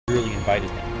invited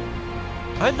him.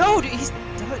 I know, dude, he's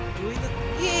not doing the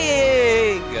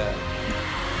thing!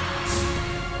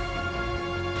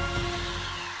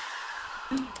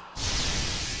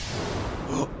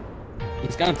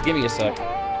 He's gonna give me a sec.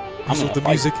 I'm gonna the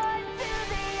fight. music.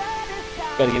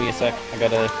 Gotta give me a sec. I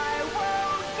gotta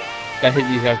hit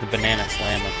you guys with the banana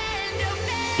slammer.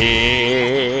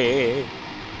 Yeah.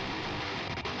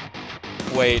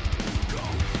 Wait.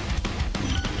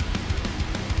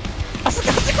 I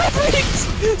forgot to grab rings!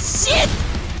 Shit!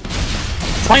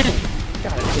 Finally!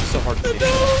 God, it takes so hard to do.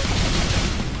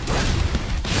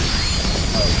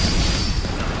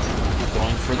 I'm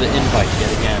going for the invite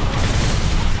yet again.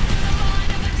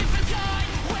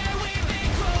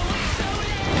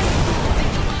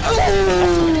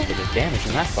 That's a bit of damage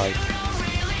in that fight.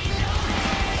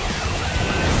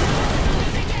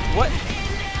 What?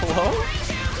 Hello?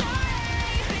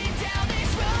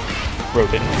 Bro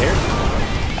didn't care.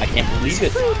 I can't believe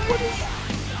it.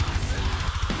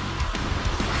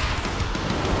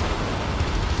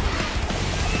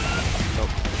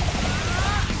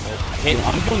 Hey,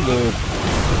 I'm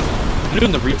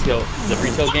doing the retail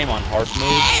game on hard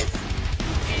mode.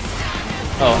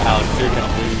 Oh, Alex, you're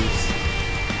gonna lose.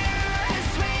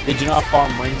 Did you not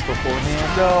farm rings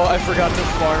beforehand? No, I forgot to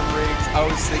farm rings. I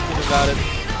was thinking about it.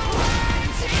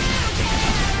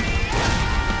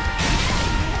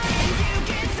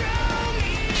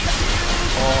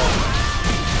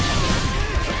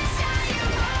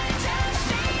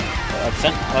 I've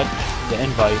sent Hutch the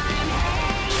invite.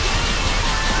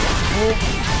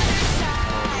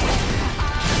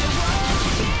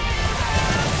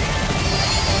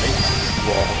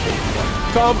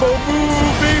 Combo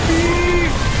move, baby!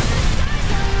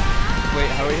 Wait,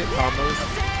 how do we hit combos?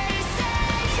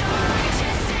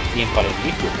 He invited me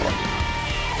to a party.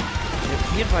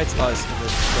 He invites us and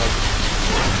then like...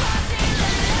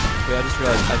 Wait, I just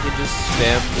realized I can just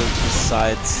spam the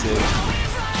side sig.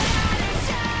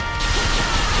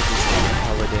 It just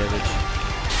hella damage.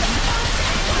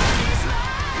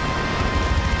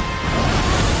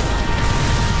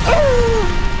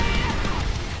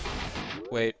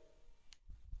 Wait.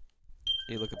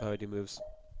 You look up how I do moves.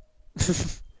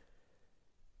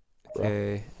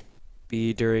 Okay.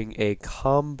 B during a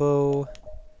combo.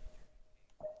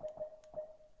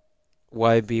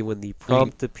 YB when the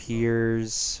prompt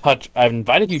appears. Hutch, I've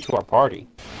invited you to our party.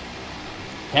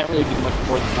 Can't really do much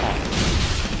more than that.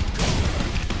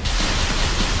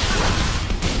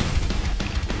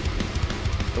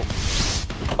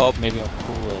 Oh, maybe I'll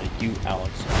pull you,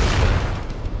 Alex.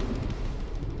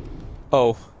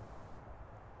 Oh.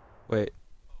 Wait.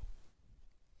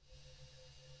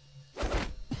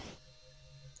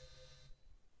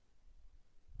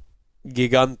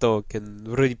 Giganto can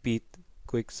repeat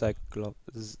quick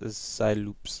cyclops side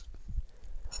loops.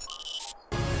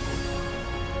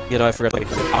 You know, I forgot like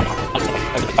the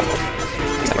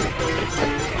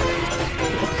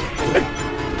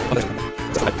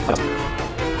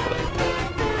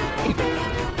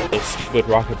stupid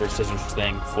rock paper scissors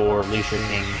thing for Leisure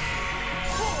King.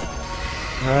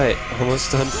 Alright,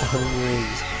 almost done farming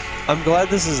rings. I'm glad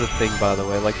this is a thing, by the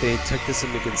way. Like, they took this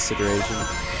into consideration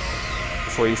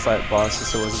before you fight bosses,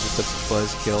 so it wasn't just a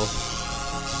buzzkill.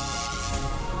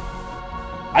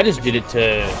 I just did it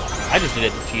to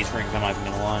cheese rings, I'm not even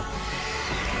gonna lie.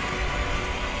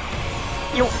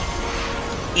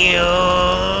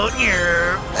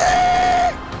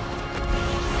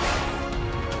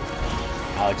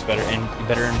 Alex, better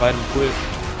invite him quick.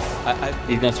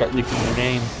 He's gonna start leaking your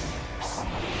name.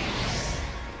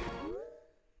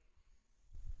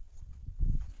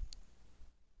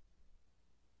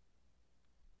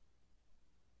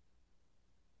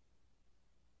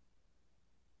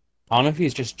 I don't know if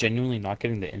he's just genuinely not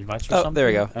getting the invites or something. There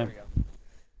we go.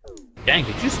 Dang,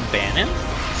 did you just ban him?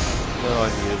 No, I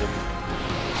muted him.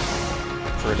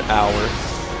 For an hour.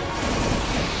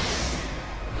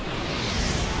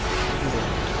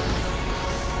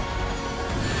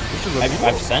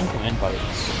 I've sent him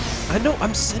invites. I know,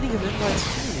 I'm sending him invites too.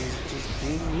 He's just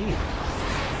being mean.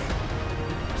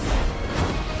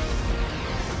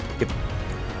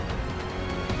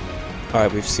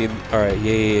 Alright, we've seen... Alright,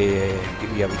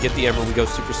 yeah, we get the emerald, we go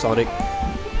supersonic. No!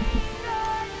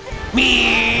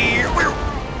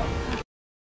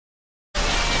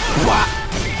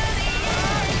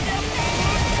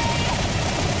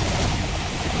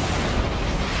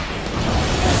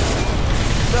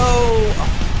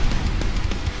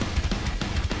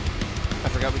 I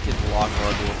forgot we can lock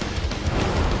onto him.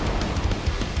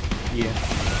 Yeah.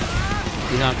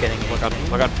 He's not getting it. Look on,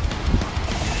 look on.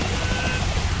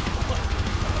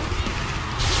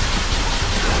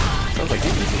 Sounds like he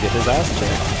needs to get his ass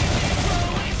checked.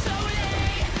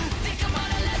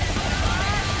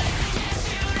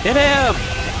 Hit him!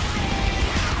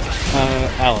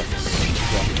 Alex.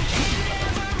 Yeah.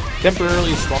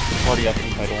 Temporarily swap the party up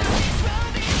in title.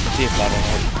 See if that'll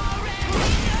help.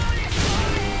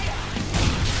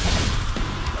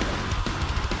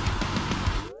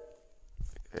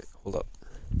 Okay, hold up.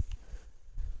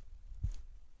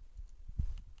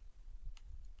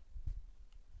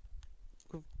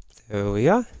 There we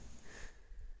are.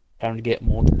 Time to get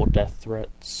multiple death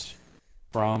threats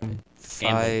from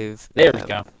 5. There we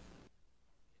go.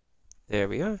 There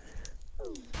we are.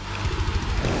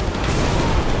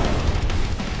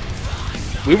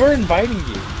 We were inviting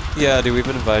you. Yeah, dude, we've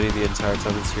been inviting the entire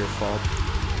time. It's your fault.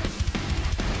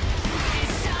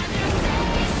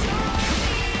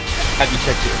 Have you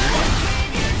checked your internet?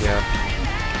 Yeah.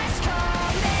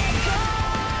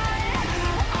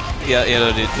 Yeah,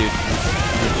 no, dude.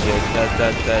 Legit.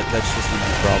 That's just a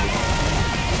problem.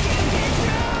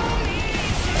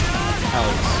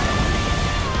 Alex.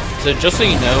 So just so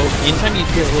you know, anytime you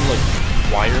hear a little like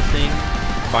wire thing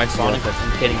by Sonic that's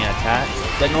indicating an attack,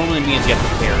 that normally means you have to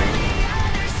parry.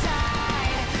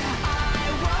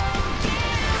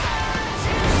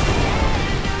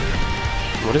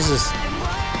 What is this?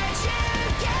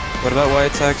 What about Y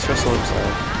attacks? Wrestle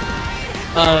himself.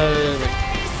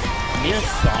 Near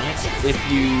Sonic, if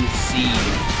you see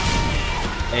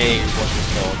what's it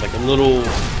called? Like a little,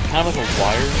 kind of like a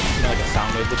wire, you know, like a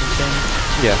sound wave looking thing.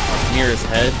 Yeah. Near his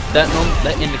head, that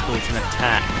indicates an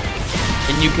attack.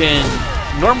 And you can,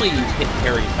 normally you hit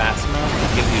parry fast enough,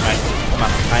 it gives you a nice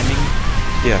amount of timing.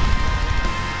 Yeah.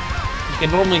 You can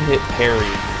normally hit parry,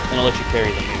 and it'll let you parry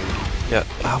the move. Yeah.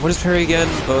 What is parry again?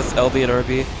 Both LB and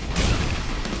RB?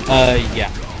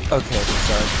 Yeah. Okay,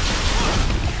 sorry.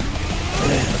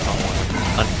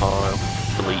 Unfollow,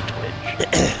 delete Twitch.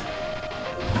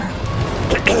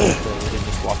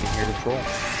 Just walking here to troll.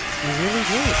 You really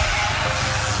did.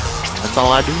 That's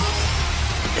all I do.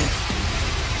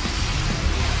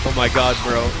 Oh my god,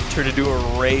 bro. Turned into a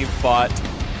rave bot.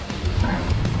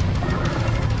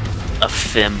 A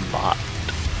fembot,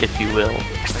 if you will.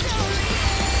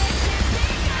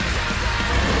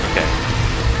 Okay.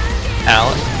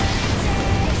 Alex.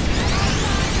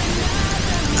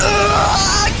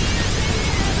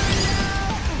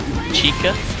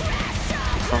 Chica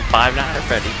from Five Nights at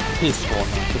Freddy's. He's cool now.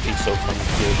 He's so funny,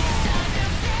 dude.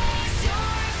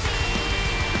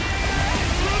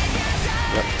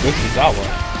 Yep, Yoshizawa,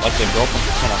 like the girl from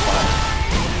Persona 5.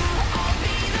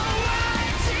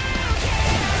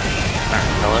 Alright,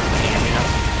 hello, can you hear me now?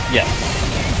 Yes.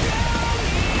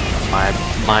 My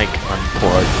mic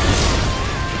unplugged.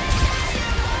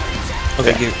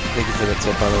 Okay. Thank you for that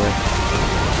tip, by the way.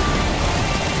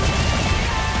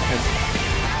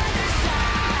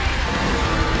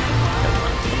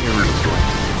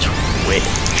 Twitch.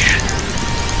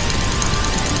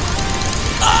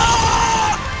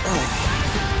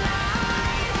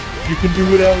 You can do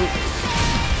it, Alex.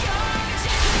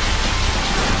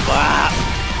 Wow.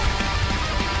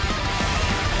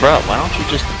 Bro, why don't you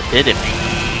just hit him?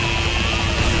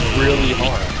 Really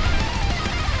hard.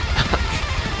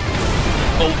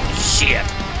 Oh shit!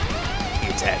 He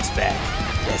attacks back.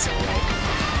 That's alright.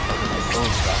 My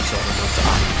phone stopped, so I don't know if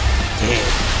I'm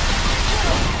dead.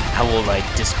 How will I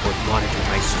Discord monitor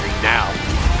my stream now?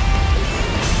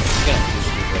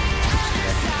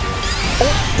 Oh,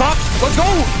 Pop! Let's go!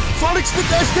 Sonic's the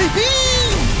best, baby!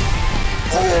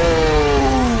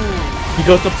 Oh! He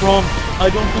got the prompt.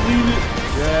 I don't believe it.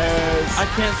 Yes! I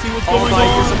can't see what's All going my on.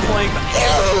 years of playing.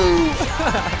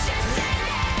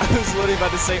 I was literally about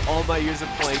to say all my years of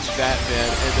playing Batman,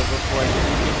 and then before I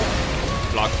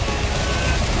could block.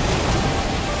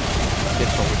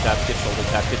 Get shoulder tap, get shoulder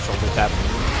tap, get shoulder tap.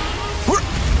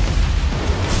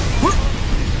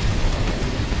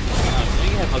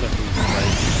 You have other moves,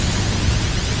 right?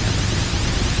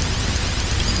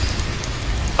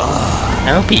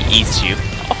 I hope he eats you.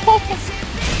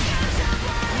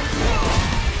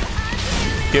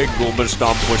 Get Goober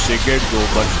Stomp, pussy, get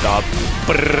Goober Stomp.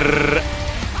 Brrrr.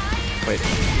 Wait.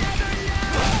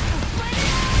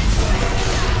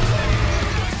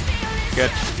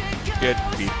 Get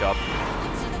beat up.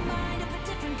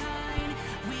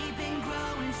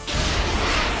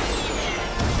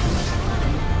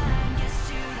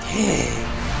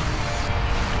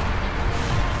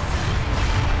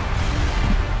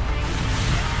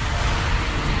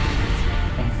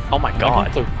 Oh my god. I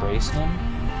can race him.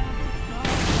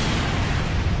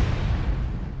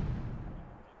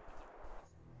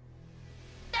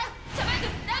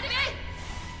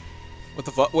 What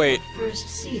the fuck? Wait. First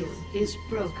seal is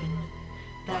broken.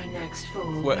 Thy next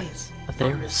foe What? waits.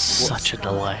 There is such a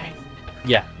delay.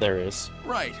 Yeah, there is.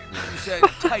 Right. You said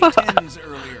Titans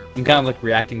earlier. I'm kind of like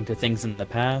reacting to things in the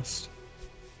past.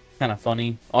 Kind of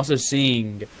funny. Also,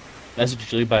 seeing message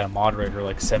deleted by a moderator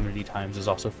like 70 times is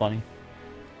also funny.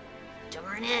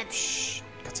 Darn it. Shh.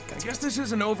 I guess this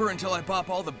isn't over until I pop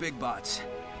all the big bots.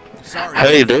 Sorry.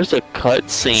 Hey, there's a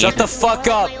cutscene. Shut the fuck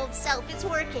up! My old self is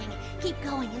working. Keep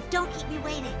going and don't keep me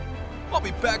waiting. I'll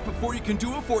be back before you can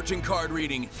do a fortune card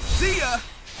reading. See ya!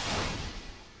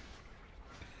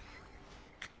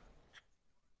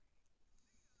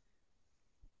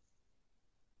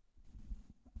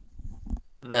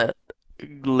 That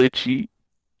glitchy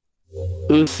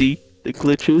Uzi, the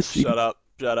glitch Uzi. Shut up,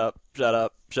 shut up, shut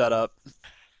up, shut up.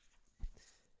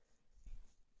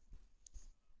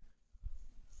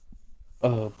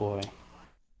 Oh boy.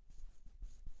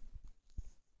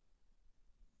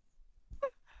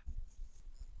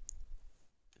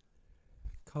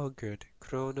 Conquered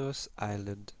Kronos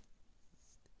Island.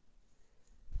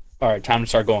 Alright, time to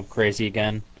start going crazy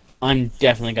again. I'm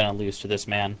definitely gonna lose to this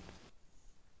man.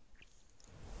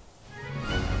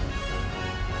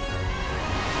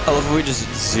 I love how we just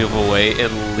zoom away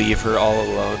and leave her all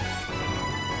alone.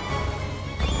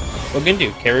 What can you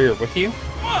do? Carry her with you?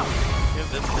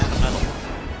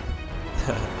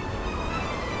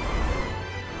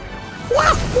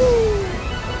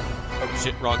 Oh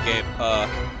shit, wrong game.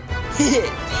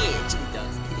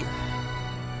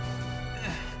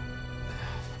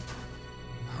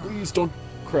 Please don't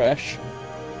crash.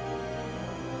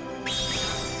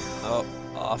 Oh,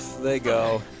 off they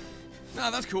go. Nah,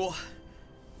 that's cool.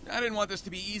 I didn't want this to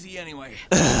be easy anyway.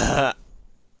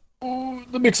 Oh,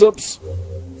 the mix-ups.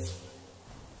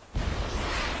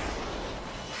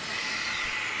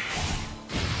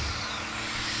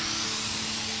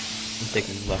 I'm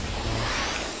taking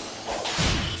left.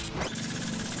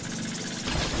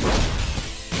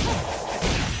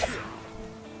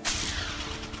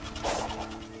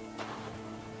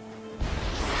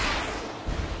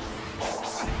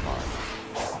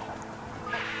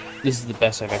 This is the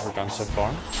best I've ever done so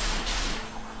far.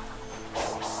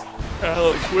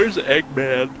 Alex, where's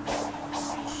Eggman?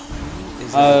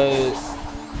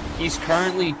 He's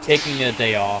currently taking a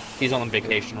day off. He's on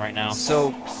vacation right now.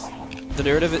 So, the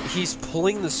narrative, he's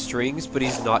pulling the strings, but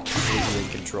he's not completely in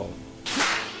control.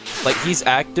 Like, he's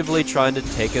actively trying to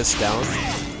take us down,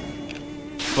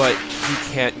 but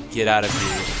he can't get out of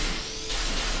here.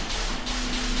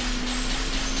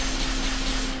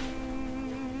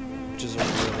 Which is a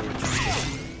really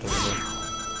interesting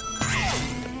dilemma.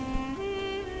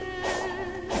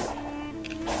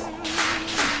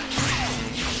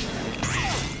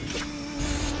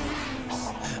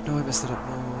 No, I messed it up.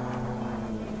 No.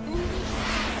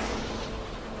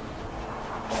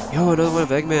 Yo, another one of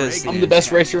Eggman's. I'm the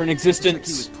best racer in Looks like he was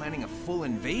existence. planning a full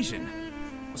invasion.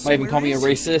 So Might even where call me a is he?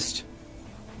 racist.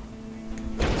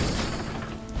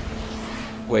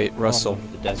 Wait, Russell.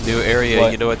 The desert. New area,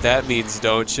 What? you know what that means,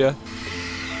 don't you?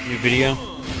 New video?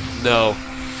 No.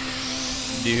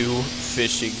 New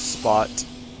fishing spot.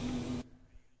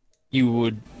 You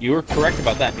were correct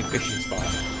about that new fishing spot.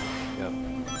 Yep.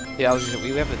 Yeah, we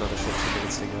have another 15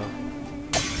 minutes to go.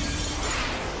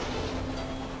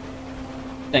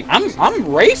 Dang,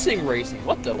 I'm racing.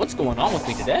 What's going on with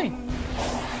me today?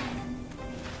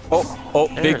 Oh,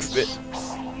 big There's- fit.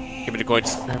 Give me the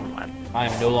coins. Never mind. I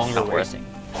am no longer Not worth racing.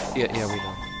 Yeah, we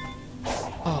know.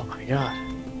 Oh my god.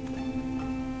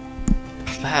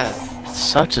 That's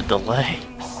such a delay.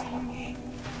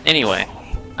 Anyway,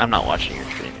 I'm not watching your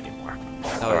stream anymore.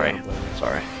 Sorry. yeah, but-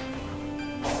 Sorry.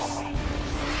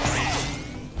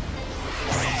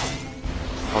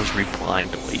 I was replying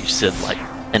to what you said like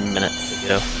 10 minutes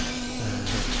ago.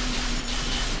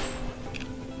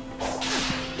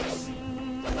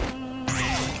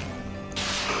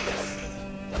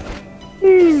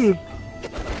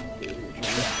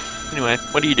 Anyway,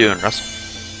 what are you doing, Russell?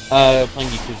 Playing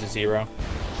Yakuza 0.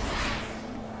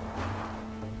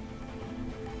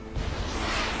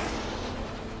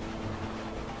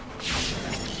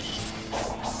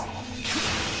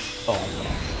 Oh,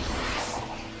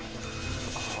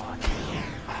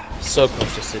 so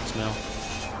close to 6 mil.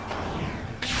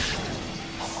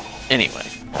 Anyway,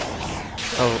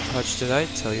 Oh, Hutch, did I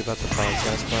tell you about the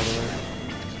podcast, by the way?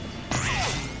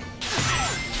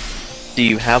 do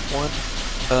you have one?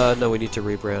 No, we need to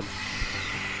rebrand.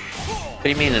 What do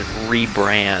you mean a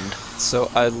rebrand? So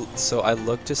I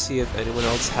looked to see if anyone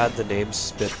else had the name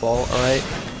Spitball, alright?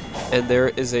 And there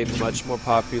is a much more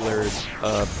popular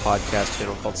podcast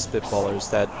channel called Spitballers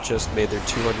that just made their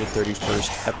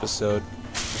 231st episode.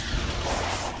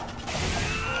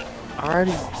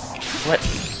 Already? What?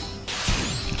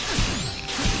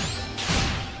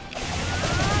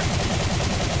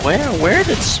 Where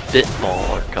did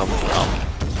Spitballer come from?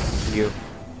 You.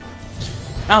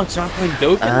 Alex, you're not playing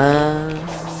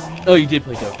Dokkan? Oh, you did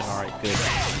play Dokkan. Alright, good.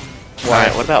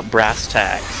 Alright, what about Brass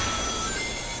Tacks?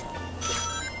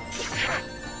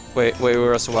 Wait,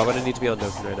 Russell, why would I need to be on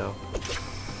Dokkan right now?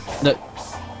 No.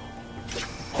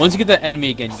 Once you get that enemy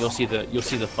again, you'll see the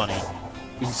funny.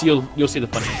 You'll see the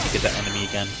funny once you get that enemy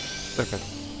again. Okay.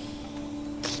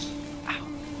 Ow.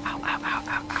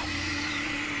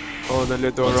 Oh, the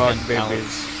little Once rock again,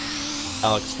 babies.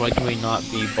 Alex, why can we not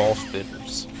be ball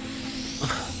spitters?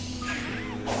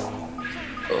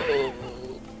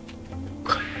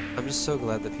 I'm just so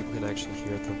glad that people can actually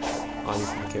hear the audio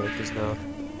from the characters now.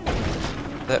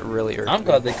 That really irked I'm me.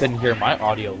 glad they couldn't hear my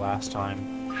audio last time.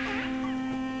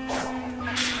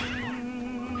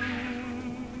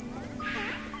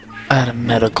 I had a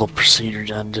medical procedure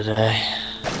done today.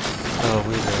 Oh,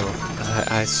 we know.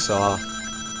 I saw.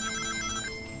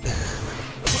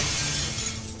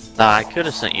 Nah, I could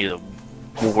have sent you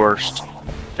the worst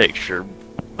picture,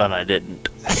 but I didn't.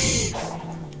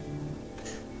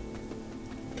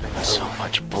 There was so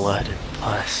much blood and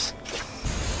pus.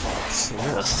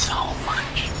 There was so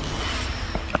much.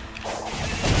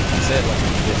 Is it like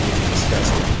really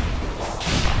disgusting?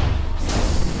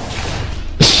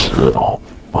 So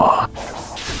much.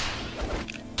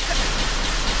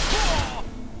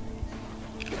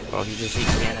 Oh, he just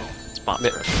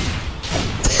Sponsor.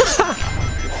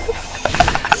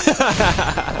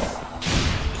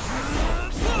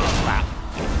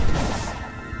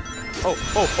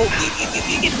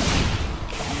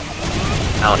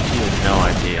 Alex, you have no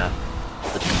idea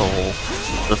the toll,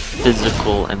 the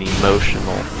physical and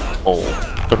emotional toll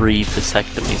 3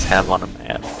 vasectomies have on a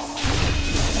man.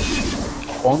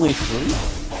 Only 3?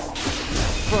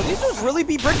 Bro, these ones really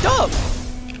be bricked up!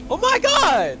 Oh my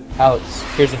god! Alex,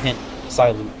 here's a hint.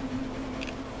 Silent.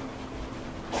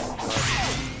 I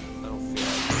don't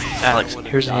feel Alex, wanna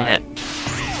here's a die. hint.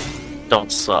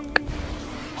 Don't suck.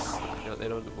 You know, they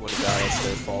don't want to die, it's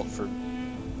their fault for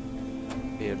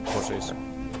being pushes.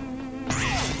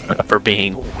 For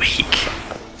being weak.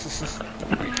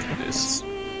 Weakness.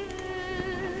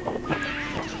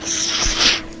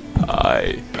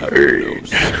 I Pain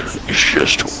is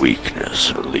just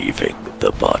weakness leaving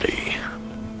the body.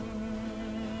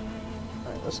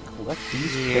 Alright, let's collect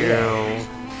these.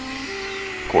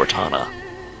 Cortana.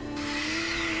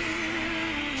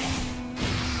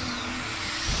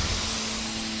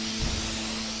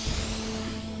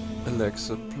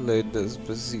 Alexa, play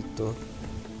Despacito.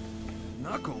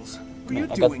 Knuckles, what are you I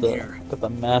got doing the here?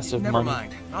 massive Never money.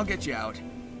 mind. I'll get you out.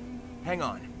 Hang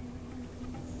on.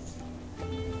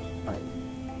 Alright.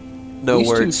 No These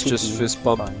two words, should just be fist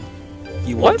bump. fine.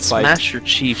 You won't What's fight. Master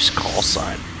Chief's call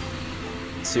sign?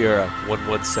 Sierra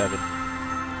 117.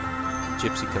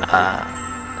 Gypsy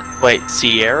Company. Wait,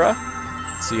 Sierra?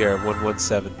 Sierra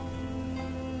 117.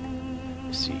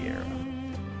 Sierra.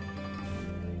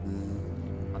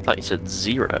 I thought you said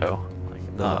 0. Like,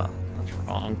 Nah. that's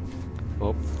wrong.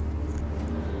 Oh.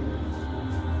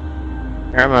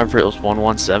 I can't remember if it was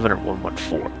 117 or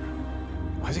 114.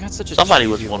 Why's he got such a Somebody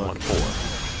was cheesy look? 114.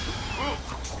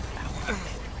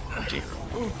 Dear.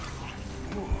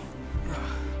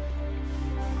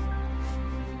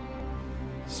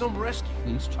 Some rescue.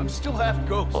 These two. I'm still half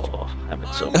ghost. Oh, I'm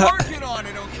so. I'm working on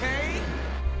it, okay?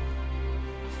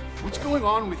 What's going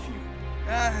on with you?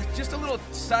 Just a little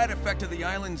side effect of the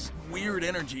island's weird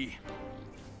energy.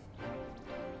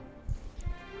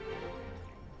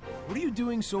 What are you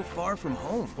doing so far from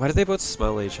home? Why do they both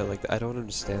smile at each other like that? I don't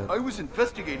understand. I was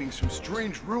investigating some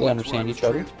strange ruins. They understand each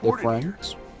other. They're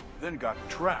friends. Then got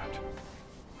trapped.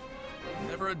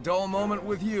 Never a dull moment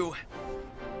with you.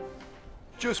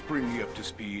 Just bring me up to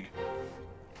speed.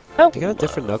 They got a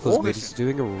different Knuckles, but he's Listen,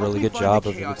 doing a help really me good find job the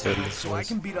of Chaos imitating Emerald his so I voice.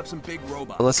 can beat up some big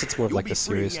robots. Unless it's more of You'll like be a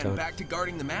free serious and tone. back to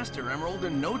guarding the Master Emerald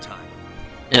in no time.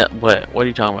 Yeah, what are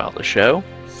you talking about? The show?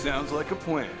 Sounds like a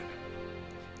plan.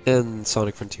 In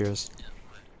Sonic Frontiers.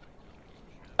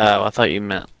 Oh, I thought you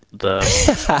meant the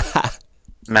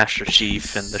Master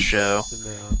Chief in the show.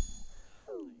 No.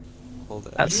 Hold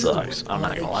it. That sucks. I'm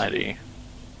not gonna lie to you.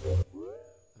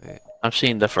 Wait. I've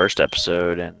seen the first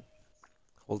episode and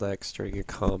Hold X during a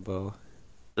combo.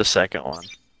 the second one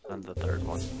and the third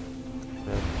one.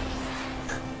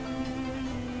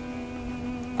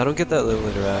 I don't get that little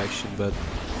interaction, but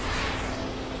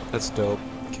that's dope.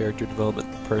 Character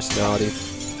development, personality,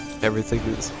 everything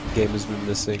this game has been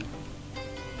missing.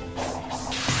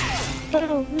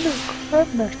 Oh look,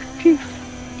 I'm Master Chief.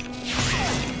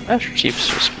 Master Chief's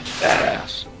just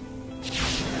badass.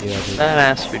 Yeah, dude.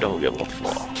 Badass if you don't give a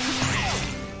fuck.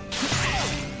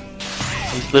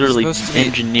 Literally supposed to be-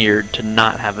 engineered to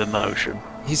not have emotion.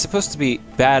 He's supposed to be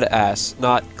badass,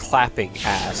 not clapping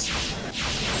ass.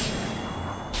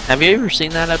 Have you ever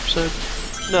seen that episode?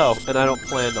 No, and I don't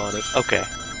plan on it. Okay.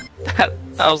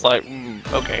 I was like,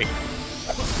 okay.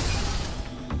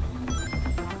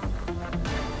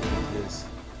 Is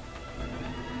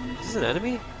this an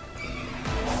enemy?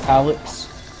 Alex,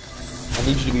 I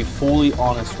need you to be fully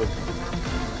honest with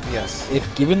me. Yes.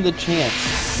 If given the chance,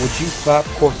 would you clap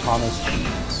Cortana's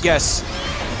cheeks? Yes.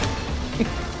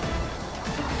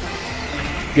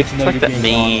 Get to know It's like you're that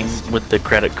being meme honest. with the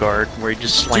credit card where he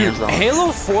just slams Dude, on.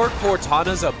 Halo 4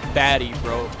 Cortana's a baddie,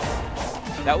 bro.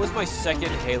 That was my second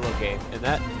Halo game, and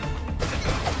that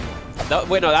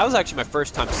wait, no, that was actually my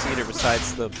first time seeing her.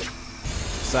 Besides the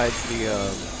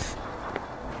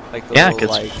like the Yeah, little, 'cause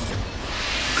like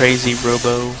Crazy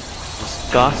Robo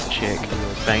goth chick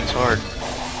bangs hard.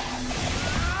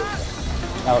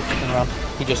 Alex, turn around.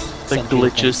 He just Like sent you a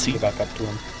thing. glitches. Get back up to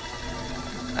him.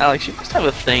 Alex, you must have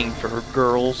a thing for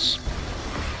girls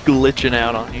glitching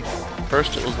out on you.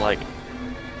 First it was like,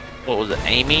 what was it,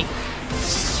 Amy?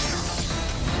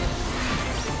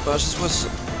 oh, it's just what's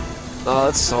oh,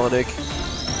 that's Sonic.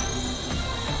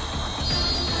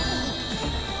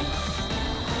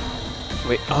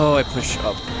 Wait, oh, I push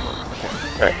up.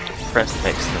 Okay. Alright, press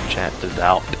X in the chat to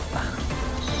doubt.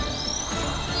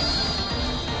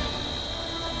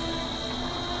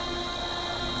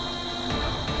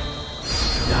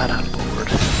 God, I'm bored.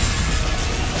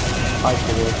 Hi,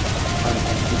 Ford.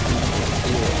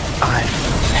 I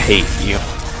hate you.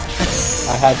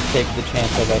 I had to take the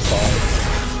chance as I saw it.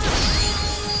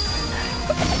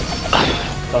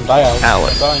 Don't die, Alex.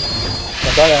 Alex. Don't die.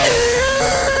 Don't die, Alex.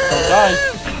 Don't die.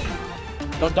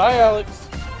 Don't die, Alex.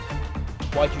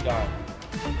 Why'd you die?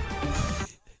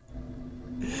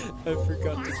 I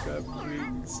forgot to grab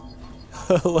wings.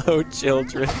 Hello,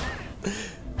 children.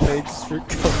 Thanks for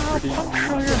comforting me.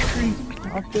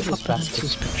 Our goodness,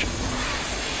 bastard.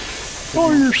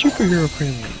 Oh, you're superhero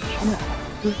friendly.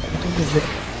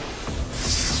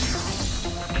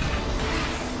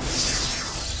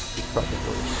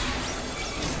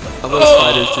 Unless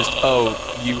spiders just, oh,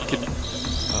 you can.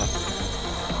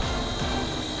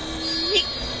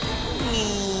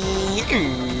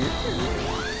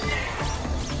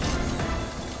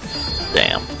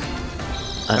 Damn.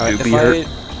 Alright, I do be hurt.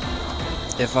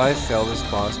 if I fail this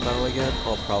boss battle again,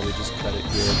 I'll probably just cut it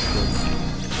here.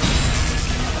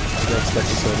 Next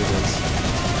episode it is.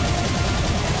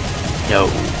 No.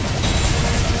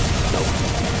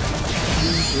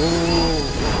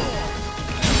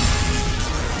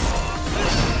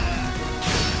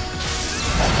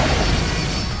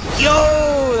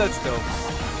 Yo, that's dope.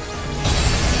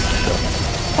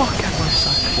 Fuck am I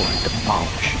signed for?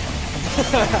 Demolish.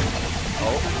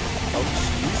 Oh,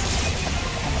 jeez.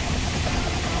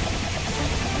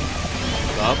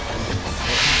 Up.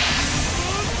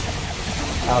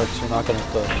 Alex, you're not gonna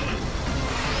cook.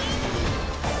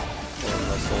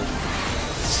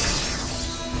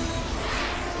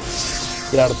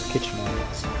 Get out of the kitchen,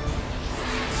 Alex.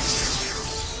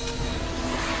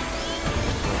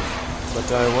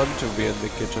 But I want to be in the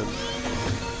kitchen.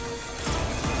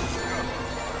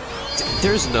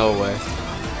 There's no way.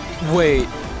 Wait.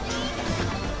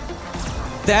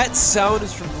 That sound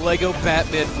is from Lego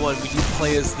Batman 1 when you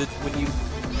play as the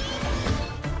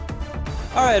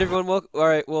Alright everyone,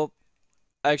 alright, well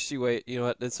actually wait, you know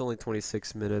what, it's only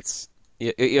 26 minutes.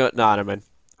 You know what, nah, never mind.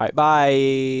 Alright,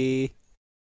 bye.